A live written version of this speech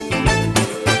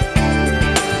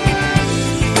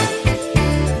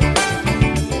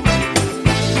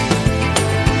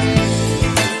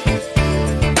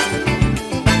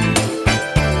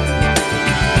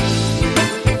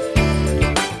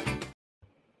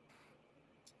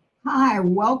Hi,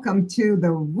 welcome to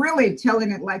the Really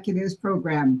Telling It Like It Is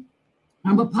program.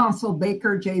 I'm Apostle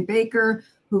Baker J. Baker,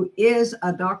 who is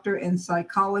a doctor in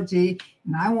psychology,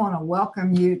 and I want to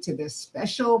welcome you to this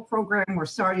special program. We're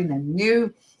starting a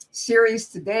new series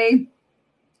today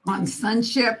on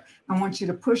sonship. I want you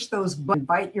to push those buttons,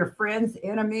 invite your friends,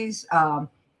 enemies,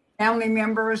 family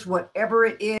members, whatever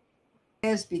it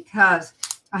is, because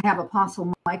I have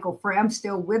Apostle Michael Fram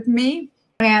still with me.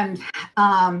 And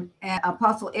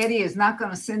Apostle Eddie is not going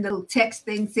to send a little text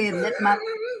thing saying, let my,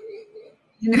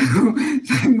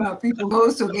 talking about people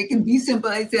go so they can be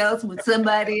someplace else with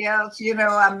somebody else.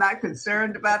 I'm not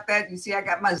concerned about that. You see, I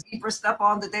got my zebra stuff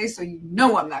on today, so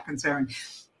I'm not concerned.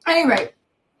 Anyway,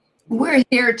 we're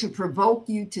here to provoke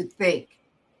you to think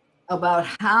about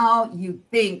how you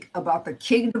think about the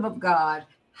kingdom of God,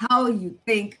 how you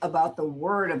think about the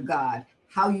word of God,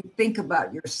 how you think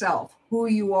about yourself, who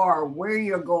you are, where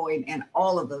you're going, and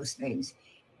all of those things.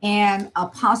 And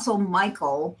Apostle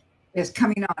Michael is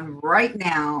coming on right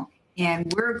now,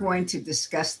 and we're going to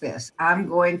discuss this. I'm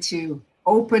going to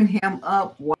open him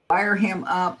up, wire him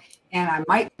up, and I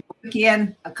might break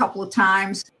in a couple of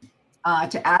times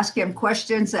to ask him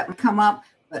questions that would come up,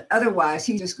 but otherwise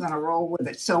he's just going to roll with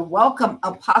it. So welcome,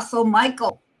 Apostle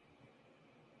Michael.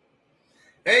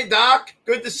 Hey, Doc.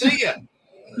 Good to see you.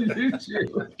 You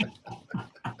too.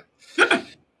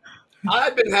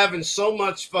 I've been having so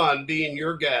much fun being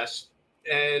your guest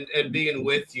and being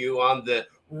with you on the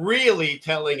Really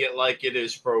Telling It Like It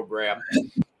Is program.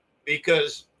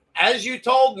 Because as you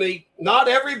told me, not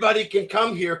everybody can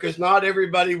come here because not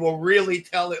everybody will really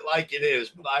tell it like it is,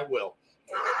 but I will.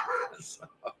 So,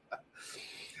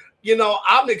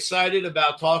 I'm excited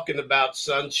about talking about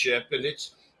sonship, and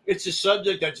it's a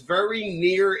subject that's very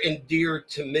near and dear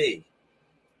to me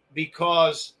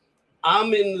because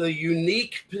I'm in the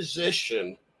unique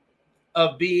position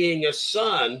of being a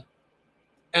son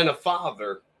and a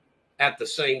father at the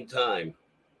same time,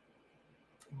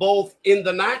 both in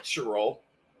the natural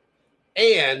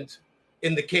and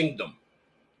in the kingdom.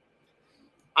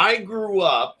 I grew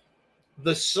up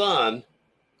the son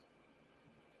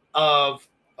of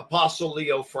Apostle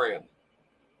Leo Fram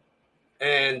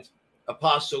and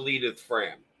Apostle Edith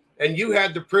Fram. And you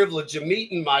had the privilege of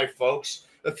meeting my folks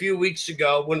a few weeks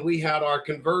ago when we had our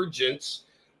convergence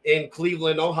in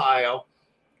Cleveland, Ohio.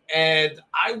 And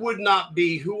I would not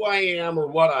be who I am or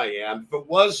what I am if it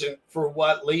wasn't for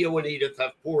what Leo and Edith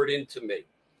have poured into me.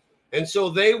 And so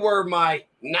they were my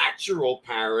natural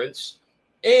parents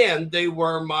and they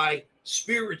were my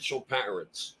spiritual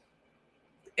parents.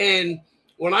 And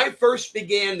when I first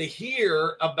began to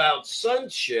hear about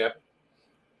sonship,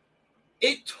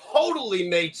 it totally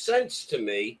made sense to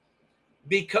me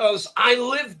because I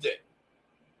lived it.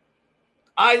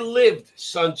 I lived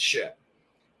sonship.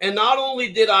 And not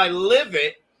only did I live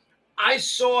it, I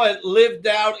saw it lived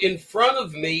out in front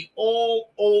of me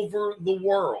all over the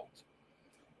world.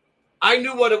 I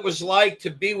knew what it was like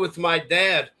to be with my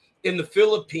dad in the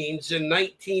Philippines in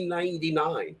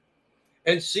 1999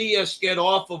 and see us get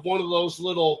off of one of those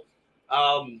little,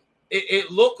 it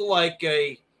looked like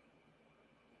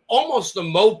almost a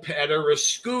moped or a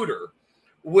scooter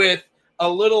with a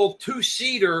little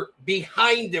two-seater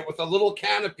behind it with a little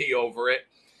canopy over it.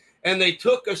 And they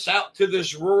took us out to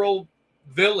this rural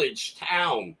village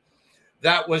town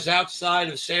that was outside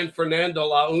of San Fernando,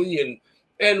 La Union.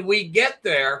 And we get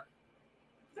there,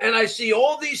 and I see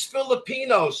all these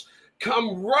Filipinos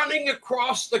come running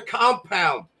across the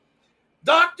compound.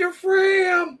 Dr.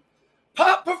 Fram,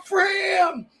 Papa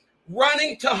Fram,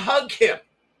 running to hug him.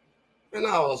 And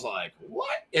I was like,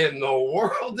 what in the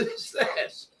world is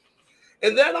this?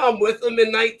 And then I'm with them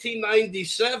in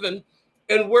 1997,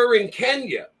 and we're in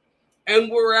Kenya.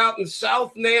 And we're out in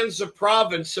South Nyanza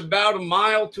province, about a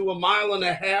mile to a mile and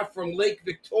a half from Lake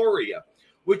Victoria,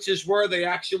 which is where they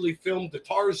actually filmed the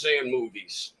Tarzan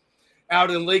movies,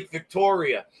 out in Lake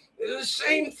Victoria. The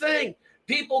same thing.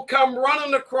 People come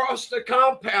running across the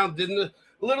compound in the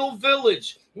little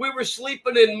village. We were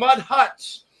sleeping in mud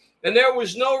huts, and there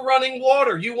was no running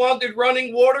water. You wanted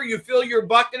running water, you fill your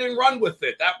bucket and run with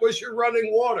it. That was your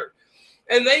running water.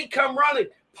 And they come running,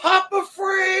 Papa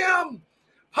Fram,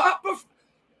 Papa.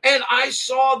 And I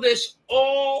saw this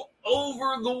all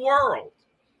over the world.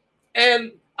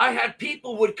 And I had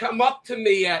people would come up to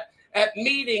me at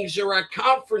meetings or at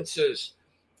conferences,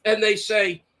 and they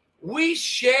say, we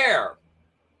share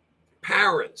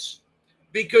parents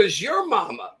because your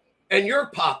mama and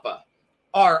your papa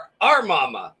are our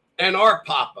mama and our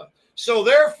papa. So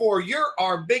therefore, you're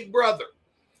our big brother.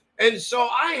 And so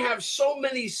I have so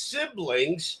many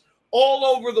siblings all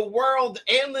over the world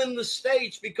and in the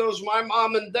States because my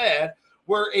mom and dad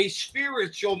were a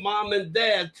spiritual mom and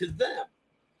dad to them.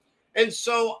 And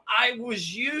so I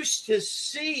was used to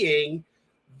seeing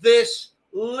this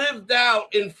lived out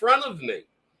in front of me.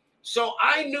 So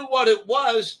I knew what it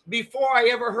was before I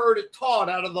ever heard it taught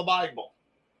out of the Bible.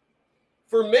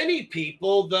 For many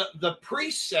people, the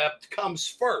precept comes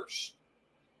first,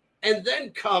 and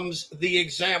then comes the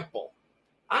example.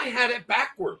 I had it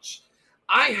backwards.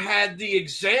 I had the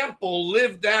example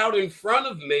lived out in front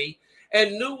of me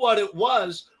and knew what it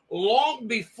was long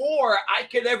before I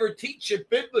could ever teach it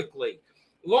biblically,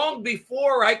 long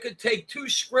before I could take two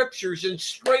scriptures and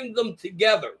string them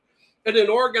together in an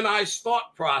organized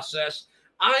thought process.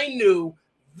 I knew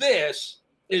this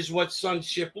is what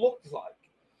sonship looked like.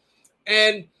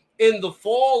 And in the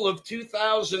fall of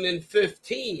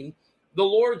 2015, the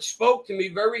Lord spoke to me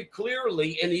very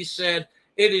clearly, and he said,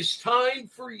 it is time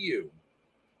for you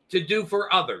to do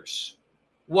for others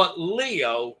what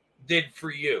Leo did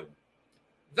for you.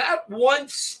 That one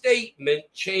statement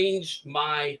changed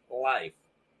my life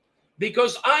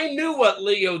because I knew what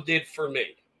Leo did for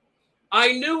me.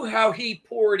 I knew how he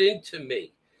poured into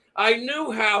me. I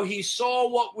knew how he saw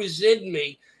what was in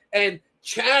me and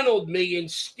channeled me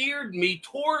and steered me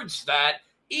towards that,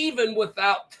 even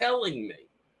without telling me.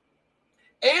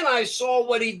 And I saw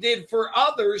what he did for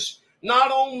others,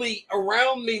 not only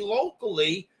around me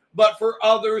locally, but for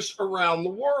others around the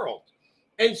world.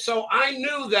 And so I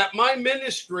knew that my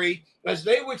ministry, as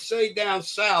they would say down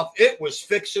south, it was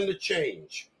fixing to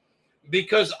change,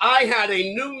 because I had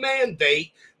a new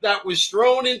mandate that was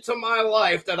thrown into my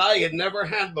life that I had never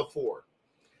had before.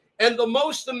 And the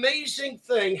most amazing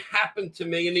thing happened to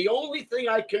me, and the only thing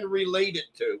I can relate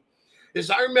it to is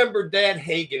I remember Dad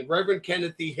Hagin, Reverend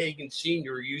Kenneth E. Hagin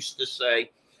Sr. used to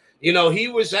say, you know, he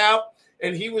was out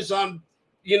and he was on,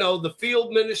 you know, the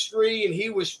field ministry, and he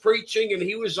was preaching and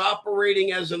he was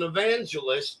operating as an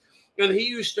evangelist, and he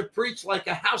used to preach like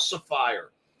a house of fire.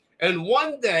 And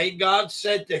one day God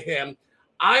said to him,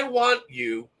 I want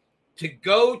you to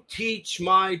go teach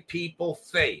my people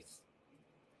faith.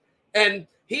 And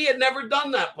he had never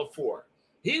done that before.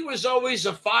 He was always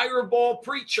a fireball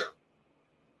preacher.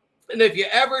 And if you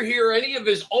ever hear any of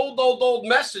his old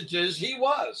messages, he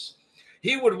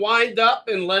would wind up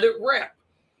and let it rip.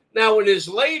 Now, in his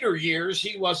later years,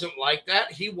 he wasn't like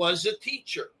that. He was a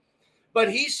teacher.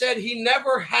 But he said he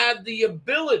never had the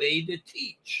ability to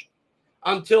teach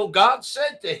until God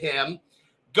said to him,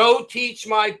 go teach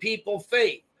my people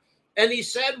faith. And he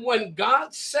said when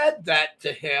God said that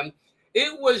to him,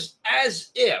 it was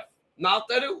as if, not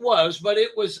that it was, but it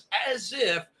was as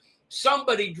if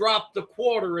somebody dropped a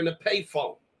quarter in a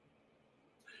payphone,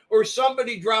 or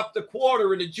somebody dropped a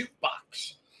quarter in a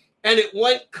jukebox, and it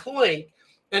went clink.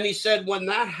 And he said when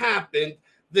that happened,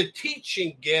 the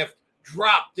teaching gift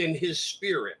dropped in his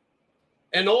spirit.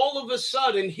 And all of a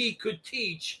sudden he could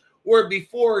teach where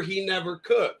before he never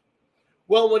could.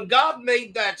 Well, when God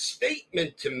made that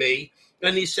statement to me,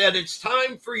 and he said, it's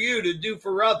time for you to do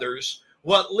for others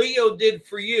what Leo did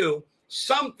for you,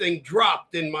 something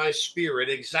dropped in my spirit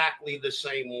exactly the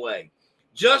same way.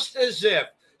 Just as if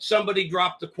somebody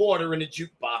dropped a quarter in a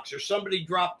jukebox, or somebody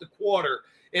dropped a quarter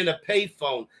in a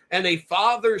payphone, and a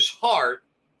father's heart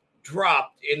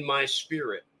dropped in my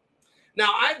spirit.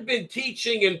 Now, I've been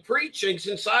teaching and preaching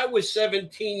since I was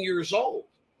 17 years old.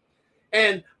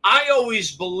 And I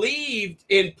always believed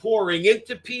in pouring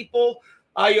into people.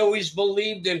 I always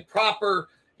believed in proper,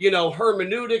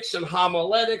 hermeneutics and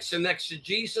homiletics and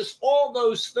exegesis, all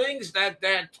those things that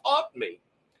Dad taught me.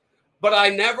 But I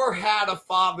never had a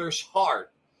father's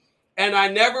heart. And I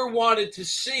never wanted to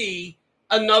see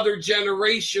another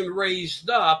generation raised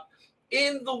up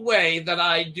in the way that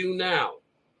I do now.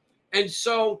 And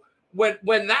so when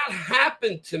that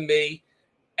happened to me,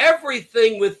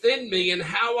 everything within me and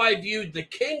how I viewed the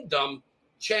kingdom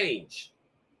changed.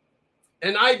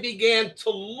 And I began to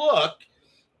look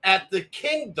at the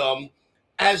kingdom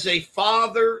as a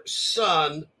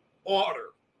father-son order,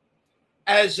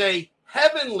 as a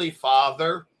heavenly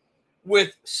father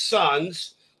with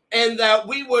sons, and that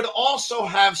we would also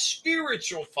have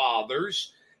spiritual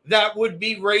fathers that would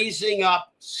be raising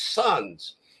up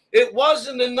sons. It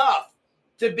wasn't enough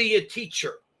to be a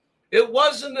teacher. It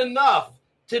wasn't enough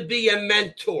to be a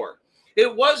mentor.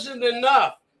 It wasn't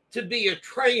enough to be a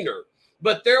trainer,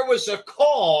 but there was a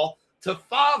call to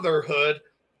fatherhood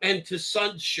and to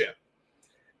sonship.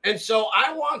 And so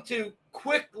I want to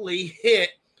quickly hit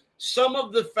some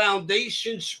of the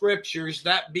foundation scriptures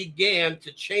that began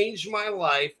to change my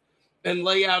life and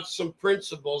lay out some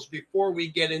principles before we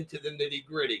get into the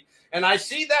nitty-gritty. And I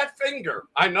see that finger.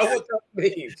 I know what that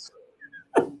means.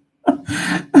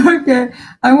 Okay,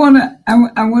 I want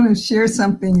to share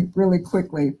something really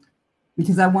quickly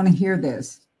because I want to hear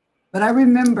this. But I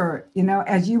remember,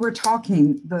 as you were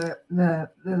talking, the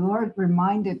Lord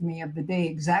reminded me of the day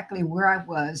exactly where I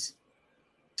was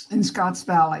in Scotts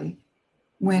Valley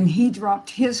when He dropped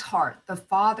His heart, the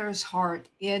Father's heart,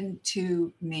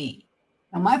 into me.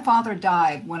 Now, my father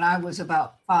died when I was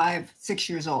about 5, 6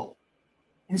 years old.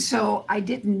 And so I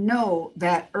didn't know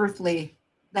that earthly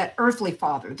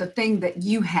father, the thing that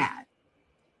you had.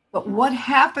 But what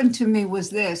happened to me was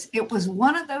this: it was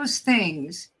one of those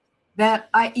things that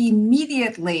I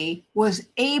immediately was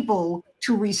able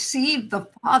to receive the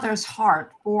Father's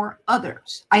heart for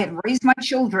others. I had raised my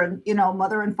children,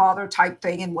 mother and father type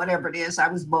thing, and whatever it is, I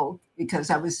was both because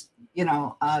I was,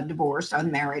 divorced,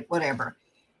 unmarried, whatever.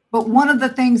 But one of the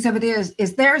things of it is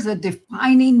there's a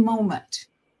defining moment.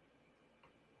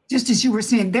 Just as you were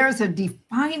saying, there's a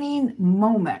defining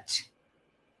moment.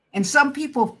 And some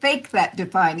people fake that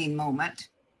defining moment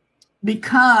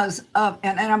because of,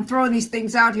 and I'm throwing these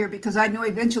things out here because I know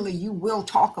eventually you will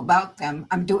talk about them.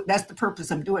 That's the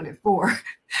purpose I'm doing it for.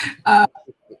 You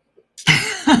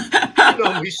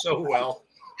know me so well.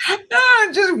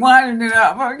 Just winding it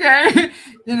up, okay?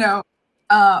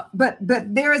 But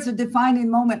there is a defining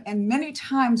moment, and many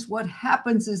times what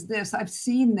happens is this. I've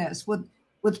seen this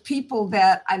with people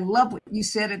that I love. What you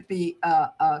said at the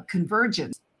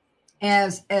convergence,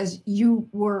 as you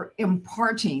were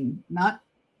imparting, not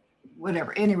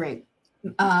whatever, any rate,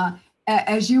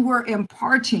 as you were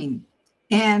imparting,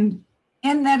 and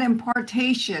in that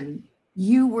impartation,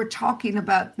 you were talking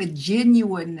about the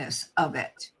genuineness of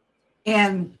it,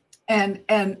 and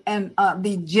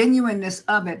the genuineness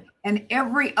of it. And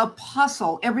every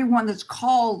apostle, everyone that's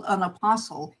called an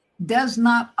apostle, does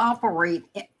not operate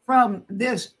from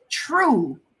this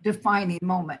true defining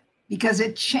moment because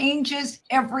it changes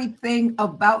everything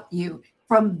about you.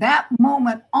 From that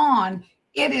moment on,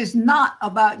 it is not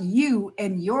about you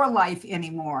and your life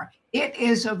anymore. It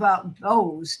is about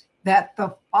those that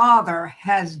the Father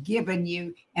has given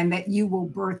you and that you will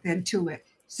birth into it.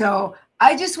 So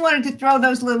I just wanted to throw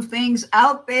those little things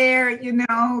out there,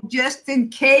 just in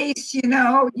case,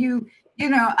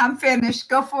 I'm finished.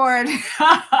 Go for it.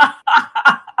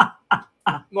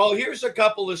 Well, here's a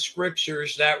couple of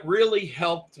scriptures that really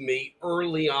helped me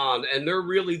early on, and they're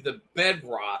really the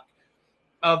bedrock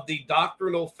of the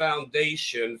doctrinal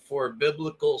foundation for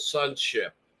biblical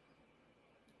sonship.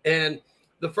 And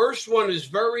the first one is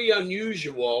very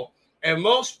unusual, and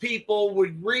most people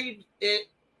would read it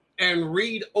and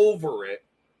read over it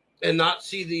and not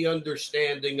see the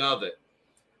understanding of it.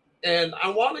 And I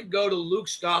want to go to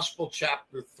Luke's Gospel,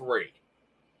 chapter 3.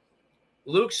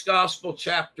 Luke's Gospel,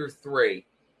 chapter 3.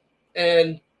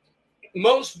 And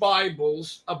most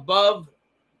Bibles above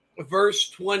verse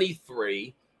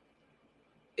 23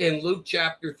 in Luke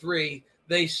chapter 3,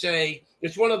 they say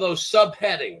it's one of those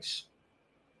subheadings.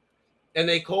 And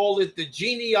they call it the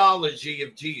genealogy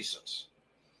of Jesus.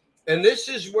 And this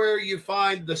is where you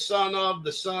find the son of,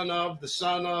 the son of, the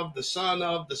son of, the son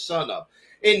of, the son of.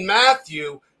 In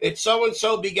Matthew, it's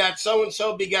so-and-so begat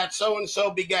so-and-so begat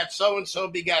so-and-so begat so-and-so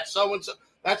begat so-and-so.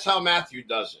 That's how Matthew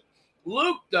does it.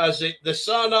 Luke does it, the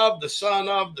son of, the son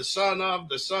of, the son of,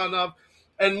 the son of.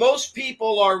 And most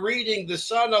people are reading the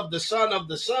son of, the son of,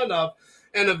 the son of.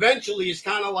 And eventually it's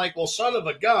kind of like, well, son of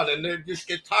a gun. And they just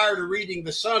get tired of reading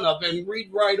the son of and read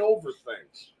right over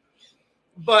things.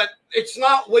 But it's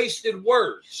not wasted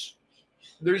words.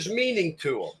 There's meaning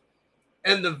to them.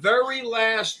 And the very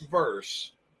last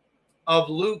verse of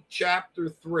Luke chapter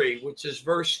 3, which is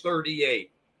verse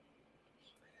 38,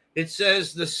 it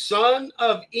says, the son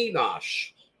of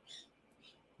Enosh,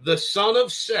 the son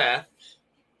of Seth,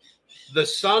 the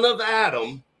son of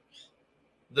Adam,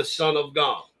 the son of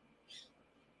God.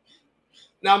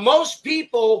 Now, most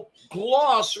people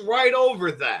gloss right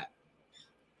over that.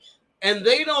 And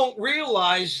they don't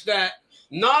realize that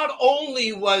not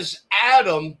only was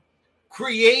Adam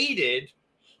created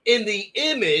in the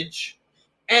image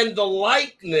and the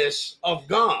likeness of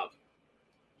God,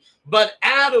 but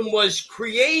Adam was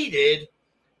created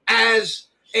as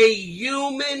a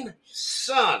human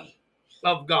son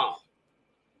of God.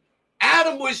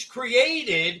 Adam was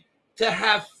created to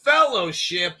have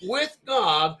fellowship with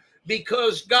God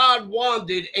because God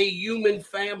wanted a human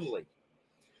family.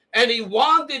 And he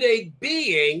wanted a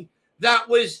being that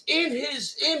was in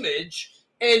his image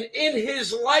and in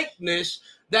his likeness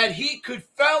that he could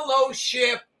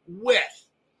fellowship with.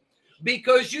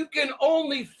 Because you can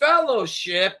only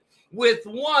fellowship with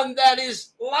one that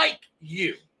is like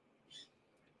you.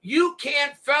 You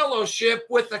can't fellowship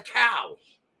with a cow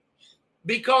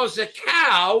because a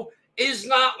cow is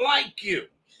not like you.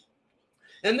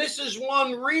 And this is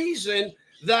one reason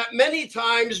that many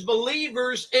times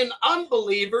believers and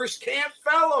unbelievers can't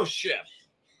fellowship,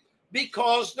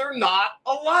 because they're not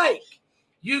alike.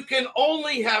 You can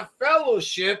only have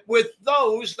fellowship with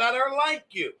those that are like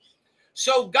you.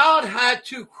 So God had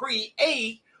to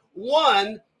create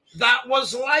one that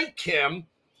was like him,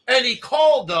 and he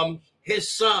called them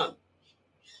his son.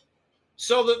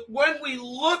 So that when we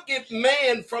look at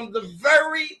man from the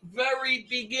very, very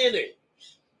beginning,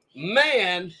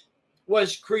 man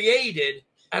was created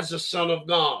as a son of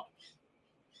God.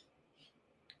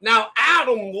 Now,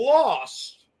 Adam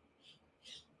lost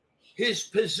his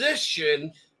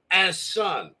position as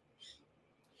son.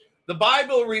 The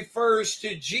Bible refers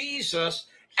to Jesus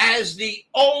as the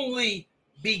only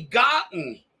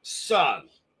begotten Son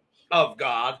of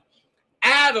God.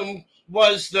 Adam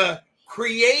was the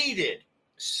created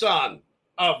Son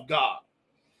of God.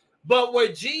 But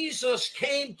what Jesus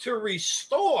came to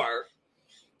restore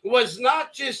was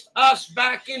not just us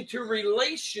back into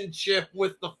relationship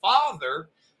with the Father,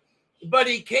 but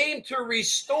he came to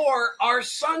restore our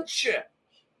sonship.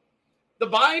 The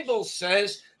Bible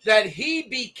says that he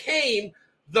became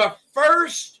the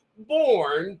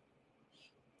firstborn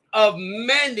of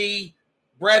many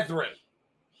brethren,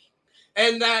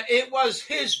 and that it was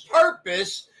his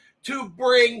purpose to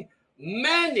bring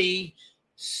many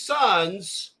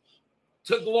sons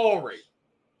to glory.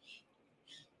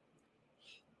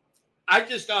 I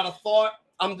just got a thought.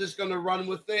 I'm just going to run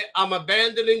with it. I'm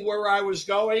abandoning where I was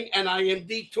going, and I am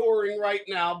detouring right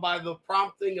now by the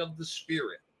prompting of the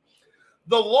Spirit.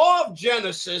 The law of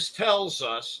Genesis tells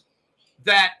us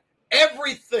that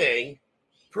everything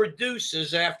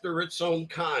produces after its own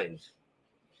kind.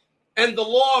 And the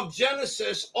law of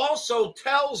Genesis also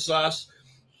tells us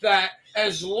that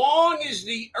as long as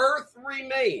the earth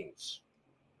remains,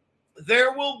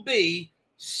 there will be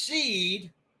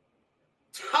seed,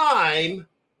 time,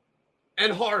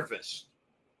 and harvest.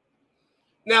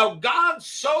 Now, God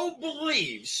so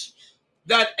believes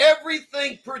that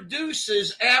everything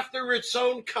produces after its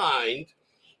own kind,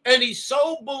 and he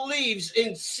so believes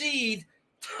in seed,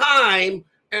 time,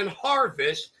 and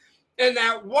harvest, and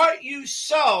that what you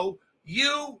sow,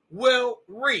 you will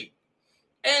reap.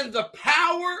 And the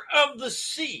power of the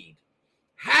seed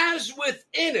has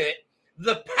within it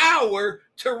the power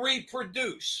to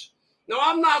reproduce. Now,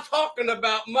 I'm not talking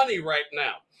about money right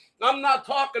now. I'm not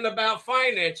talking about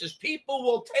finances. People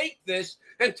will take this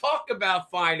and talk about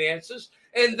finances,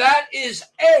 and that is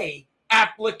a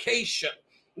application,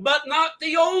 but not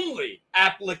the only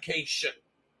application.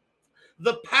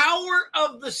 The power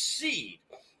of the seed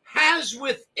has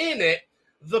within it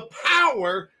the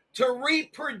power to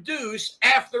reproduce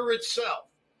after itself.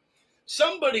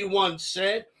 Somebody once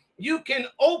said, you can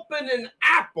open an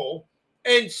apple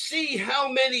and see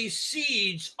how many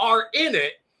seeds are in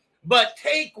it, but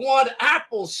take one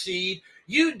apple seed,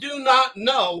 you do not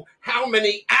know how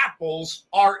many apples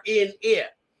are in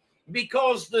it,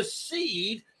 because the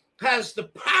seed has the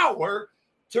power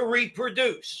to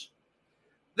reproduce.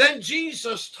 Then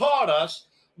Jesus taught us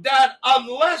that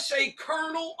unless a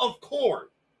kernel of corn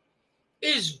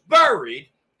is buried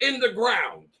in the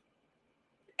ground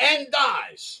and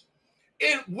dies,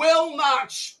 it will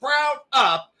not sprout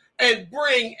up and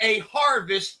bring a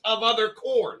harvest of other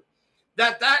corn.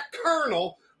 That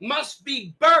kernel must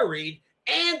be buried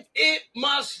and it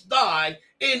must die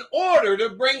in order to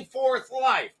bring forth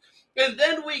life. And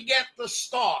then we get the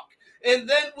stalk, and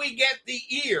then we get the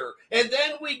ear, and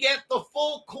then we get the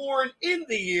full corn in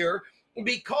the ear,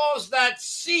 because that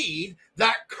seed,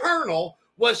 that kernel,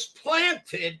 was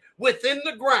planted within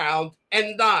the ground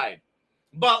and died.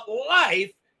 But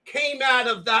life came out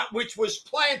of that which was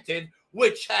planted,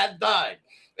 which had died.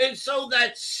 And so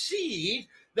that seed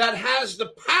that has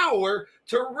the power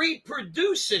to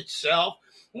reproduce itself,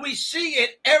 we see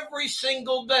it every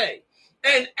single day.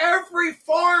 And every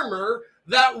farmer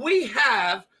that we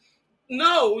have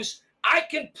knows I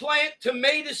can plant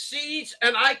tomato seeds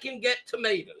and I can get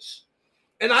tomatoes.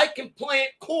 And I can plant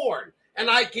corn and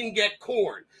I can get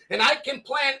corn. And I can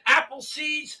plant apple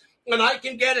seeds and I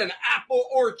can get an apple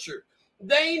orchard.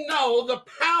 They know the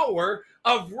power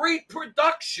of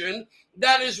reproduction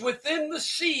that is within the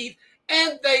seed,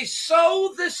 and they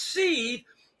sow the seed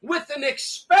with an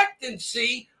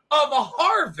expectancy of a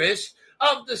harvest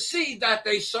of the seed that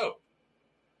they sow.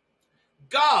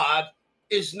 God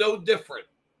is no different.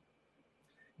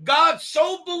 God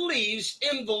so believes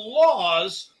in the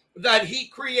laws that he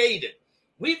created.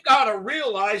 We've got to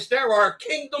realize there are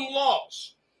kingdom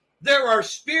laws. There are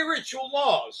spiritual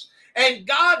laws. And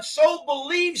God so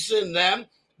believes in them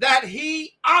that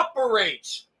he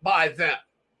operates by them.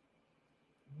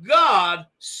 God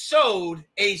sowed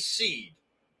a seed.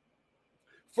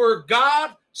 For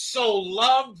God so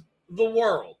loved the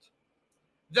world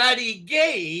that he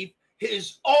gave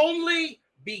his only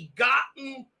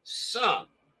begotten Son,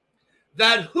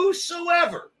 that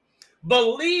whosoever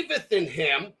believeth in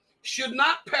him should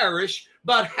not perish,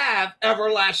 but have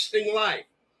everlasting life.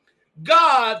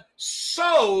 God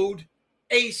sowed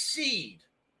a seed.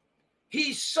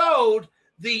 He sowed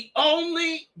the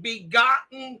only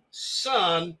begotten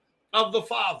Son of the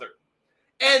Father.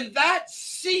 And that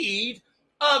seed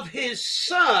of his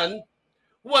Son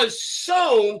was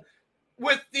sown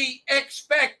with the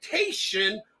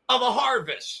expectation of a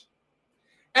harvest.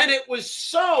 And it was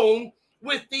sown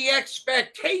with the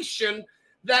expectation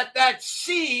that that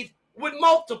seed would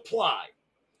multiply.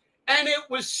 And it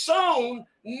was sown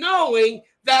knowing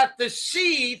that the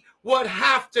seed would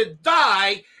have to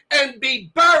die and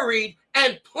be buried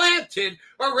and planted,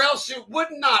 or else it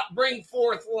would not bring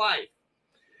forth life.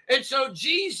 And so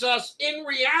Jesus, in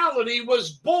reality,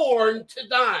 was born to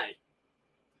die.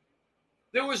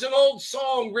 There was an old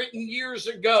song written years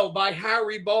ago by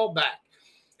Harry Balback,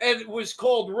 and it was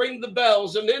called Ring the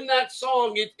Bells. And in that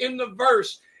song, in the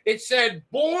verse, it said,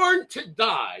 born to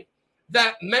die,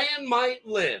 that man might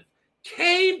live,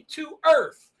 came to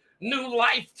earth, new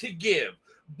life to give,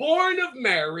 born of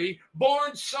Mary,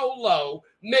 born so low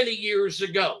many years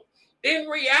ago. In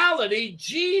reality,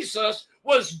 Jesus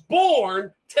was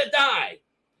born to die.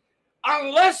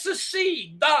 Unless a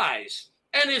seed dies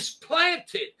and is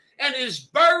planted and is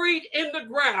buried in the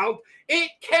ground, it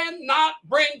cannot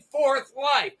bring forth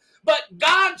life. But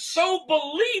God so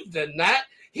believed in that,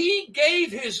 he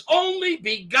gave his only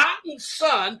begotten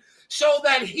Son so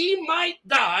that he might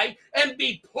die and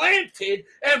be planted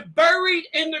and buried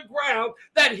in the ground,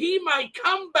 that he might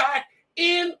come back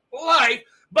in life,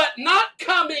 but not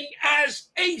coming as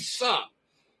a son.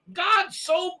 God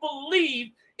so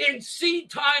believed in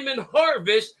seed time and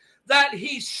harvest that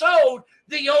he sowed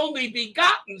the only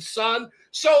begotten Son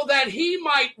so that he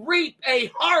might reap a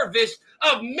harvest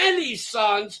of many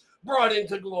sons brought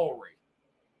into glory.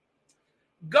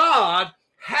 God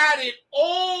had it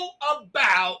all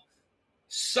about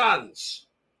sons.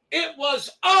 It was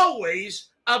always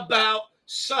about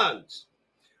sons.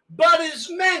 But as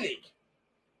many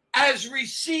as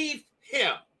received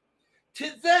him,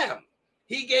 to them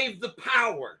he gave the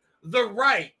power, the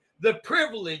right, the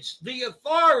privilege, the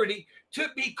authority to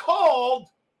be called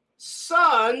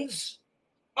sons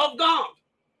of God.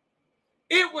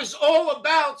 It was all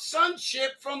about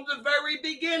sonship from the very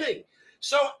beginning.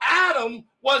 So Adam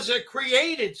was a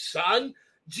created son.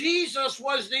 Jesus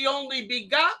was the only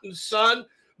begotten Son,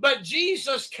 but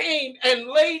Jesus came and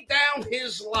laid down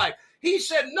his life. He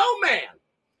said, no man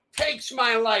takes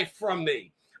my life from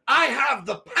me. I have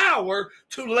the power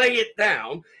to lay it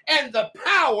down and the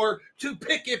power to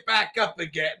pick it back up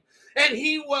again. And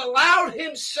he allowed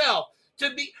himself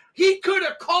to be, he could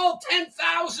have called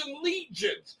 10,000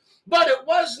 legions, but it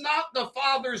was not the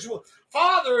Father's will.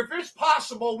 Father, if it's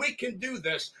possible, we can do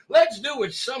this. Let's do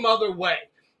it some other way.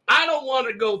 I don't want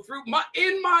to go through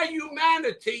in my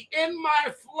humanity, in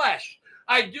my flesh.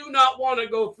 I do not want to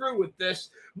go through with this,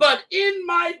 but in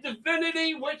my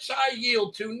divinity, which I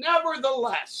yield to,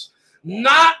 nevertheless,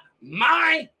 not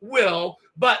my will,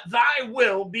 but thy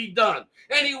will be done.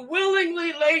 And he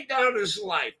willingly laid down his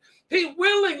life. He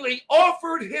willingly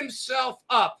offered himself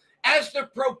up as the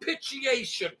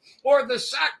propitiation or the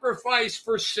sacrifice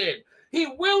for sin. He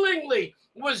willingly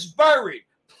was buried,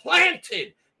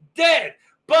 planted, dead,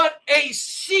 but a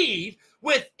seed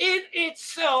within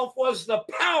itself was the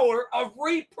power of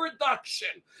reproduction.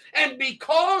 And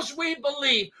because we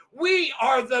believe we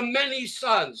are the many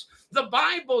sons, the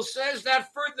Bible says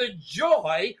that for the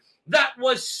joy that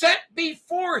was set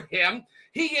before him,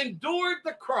 he endured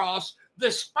the cross,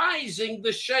 despising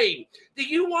the shame. Do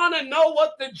you want to know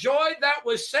what the joy that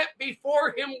was set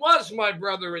before him was, my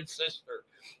brother and sister?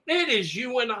 It is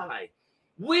you and I.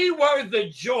 We were the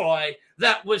joy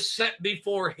that was set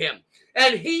before him.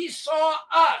 And he saw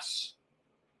us.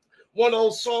 One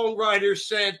old songwriter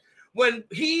said, when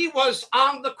he was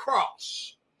on the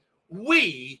cross,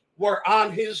 we were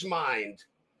on his mind.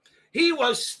 He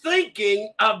was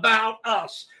thinking about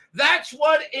us. That's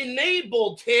what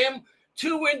enabled him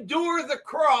to endure the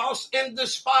cross and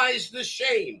despise the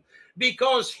shame,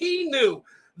 because he knew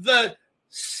the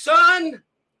son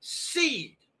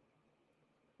seed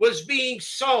was being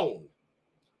sown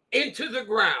into the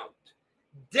ground,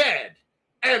 dead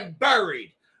and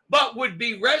buried, but would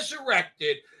be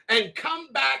resurrected and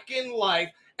come back in life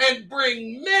and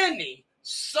bring many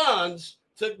sons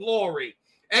to glory.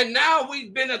 And now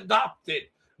we've been adopted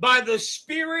by the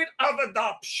spirit of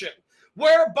adoption.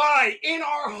 whereby in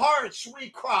our hearts we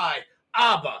cry,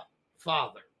 Abba,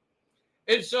 Father.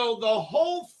 And so the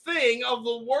whole thing of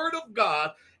the Word of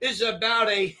God is about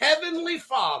a heavenly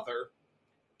Father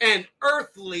and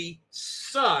earthly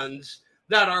sons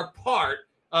that are part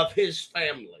of his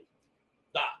family.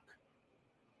 Doc.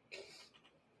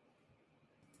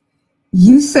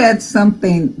 You said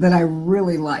something that I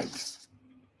really like,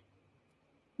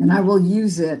 and I will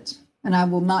use it, and I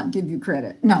will not give you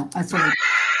credit. No, that's what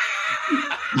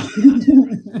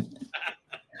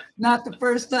not the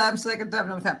first time, second time,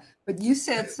 no time. But you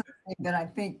said something that I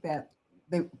think that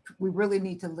we really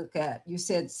need to look at. You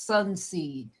said sun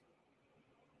seed.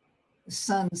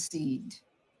 Sun seed.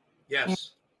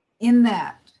 Yes. And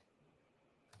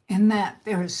in that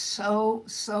there is so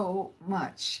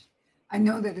much. I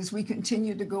know that as we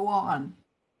continue to go on,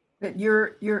 that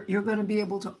you're going to be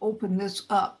able to open this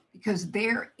up, because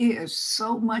there is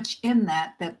so much in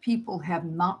that people have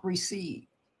not received.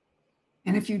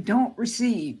 And if you don't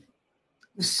receive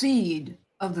the seed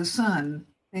of the Son,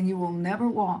 then you will never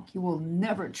walk. You will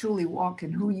never truly walk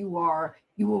in who you are.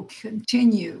 You will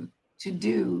continue to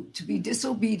be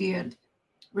disobedient,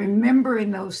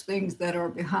 remembering those things that are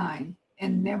behind,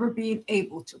 and never being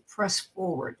able to press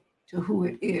forward to who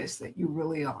it is that you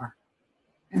really are.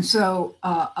 And so,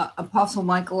 Apostle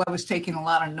Michael, I was taking a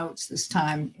lot of notes this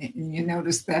time, and you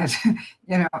noticed that,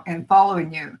 and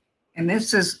following you. And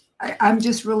this is, I'm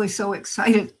just really so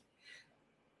excited.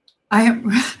 I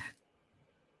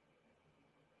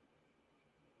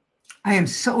am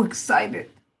so excited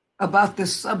about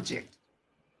this subject,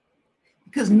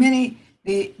 because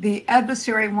the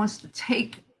adversary wants to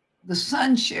take the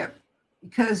sonship,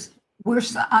 because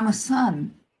I'm a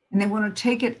son, and they want to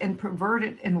take it and pervert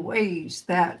it in ways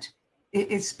that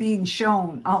it's being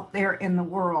shown out there in the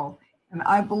world. And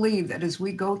I believe that as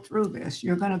we go through this,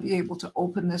 you're going to be able to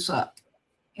open this up.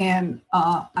 And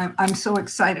I'm so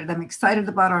excited. I'm excited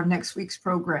about our next week's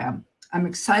program. I'm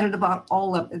excited about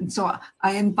all of it. And so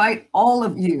I invite all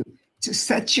of you to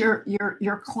set your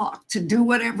clock, to do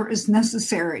whatever is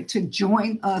necessary to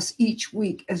join us each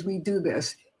week as we do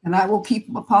this. And I will keep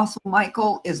Apostle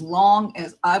Michael as long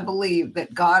as I believe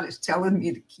that God is telling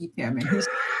me to keep him.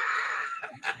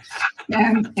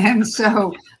 And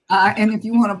so if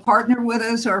you want to partner with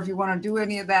us, or if you want to do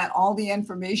any of that, all the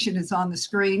information is on the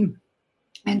screen.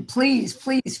 And please,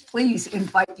 please, please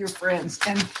invite your friends.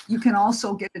 And you can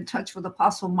also get in touch with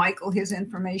Apostle Michael. His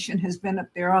information has been up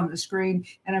there on the screen,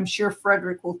 and I'm sure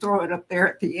Frederick will throw it up there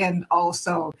at the end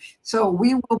also. So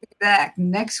we will be back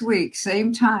next week,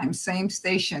 same time, same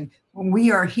station, when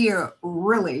we are here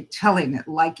really telling it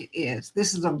like it is.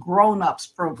 This is a grown-ups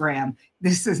program.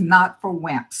 This is not for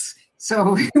wimps.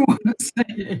 So we want to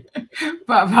say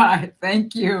bye-bye.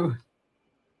 Thank you.